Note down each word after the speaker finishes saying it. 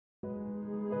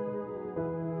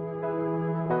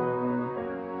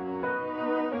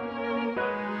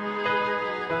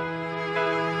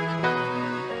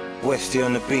Westy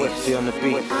on the beat, Westy on the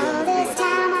beat. All this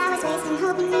time I was wasting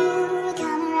hoping you would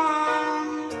come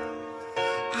around.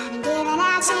 I've been giving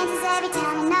out chances every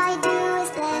time and all you do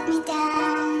is let me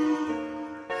down.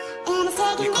 And it's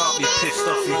taking You can't be pissed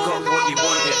off, you got what you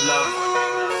wanted, love.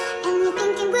 And you're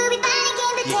thinking we'll be fine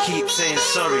again, but You keep saying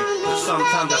sorry, but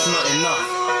sometimes that's not enough.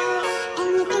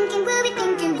 And you're thinking we'll be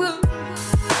thinking we'll.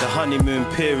 The honeymoon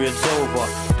period's over,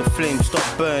 the flames stop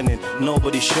burning,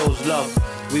 nobody shows love.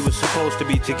 We were supposed to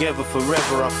be together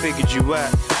forever, I figured you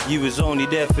out, you was only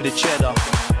there for the cheddar.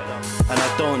 And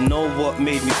I don't know what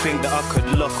made me think that I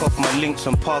could lock off my links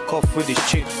and park off with this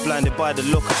chick. Blinded by the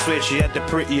look, I swear she had the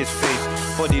prettiest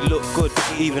face. Body looked good,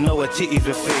 even though her titties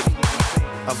were fake.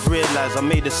 I've realised I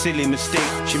made a silly mistake.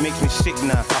 She makes me sick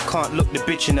now, I can't look the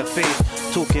bitch in her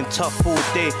face. Talking tough all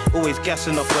day, always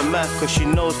gassing off her mouth, cause she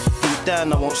knows deep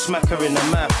down I won't smack her in the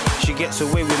mouth. She gets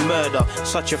away with murder,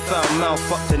 such a foul mouth.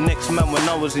 Fucked the next man when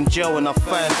I was in jail and I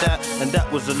found out, and that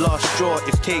was the last straw.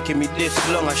 It's taking me this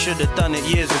long, I should have done it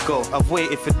years ago. I've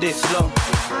waited for this long.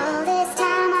 All this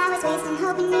time I was wasting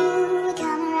hoping you would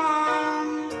come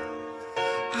around.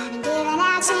 I've been giving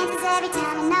out chances every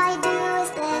time and all you do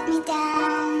is let me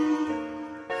down.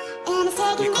 And it's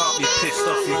taking You can't be pissed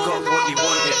off, you got what you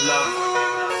wanted, love.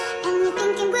 And you're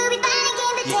thinking we'll be fine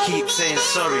again, but You keep saying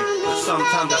sorry, but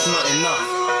sometimes that's not enough.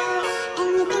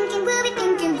 And you're thinking we'll be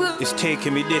thinking we'll. It's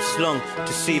taken me this long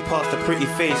to see past the pretty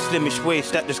face, slimish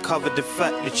waist that just covered the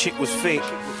fact the chick was fake.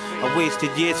 I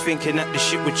wasted years thinking that the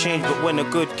shit would change, but when a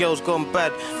good girl's gone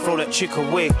bad, throw that chick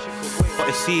away. But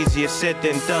it's easier said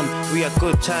than done. We had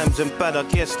good times and bad, I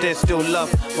guess there's still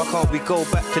love. Why can't we go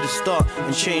back to the start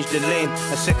and change the lane?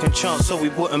 A second chance so we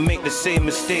wouldn't make the same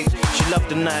mistakes. She loved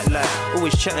the nightlife,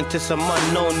 always chatting to some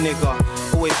unknown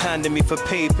nigga. Always handing me for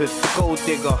papers, gold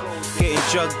digger. Getting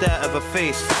drugged out of her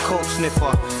face, coke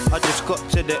sniffer. I just got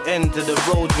to the end of the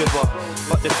road with her,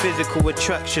 but the physical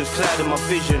attractions clouded my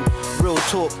vision. Real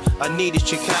talk, I need this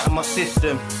chick out of my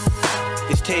system.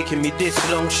 It's taking me this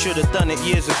long, should've done it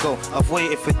years ago. I've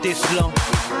waited for this long.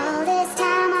 All this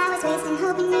time I was wasting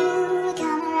hoping you would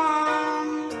come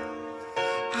around.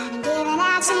 I've been giving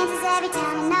out chances every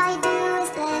time and all you do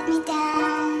is let me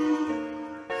down.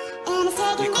 And it's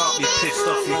taking You can't be pissed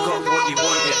off, you got what you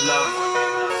wanted, love.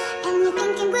 And you're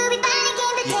thinking we'll be fine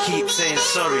again, but You keep saying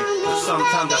sorry, but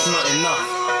sometimes that's not enough.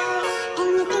 And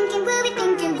you're thinking we'll be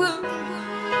thinking we'll.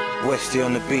 Westy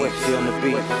on the beat, Westy on the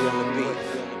beat, Westy on the beat.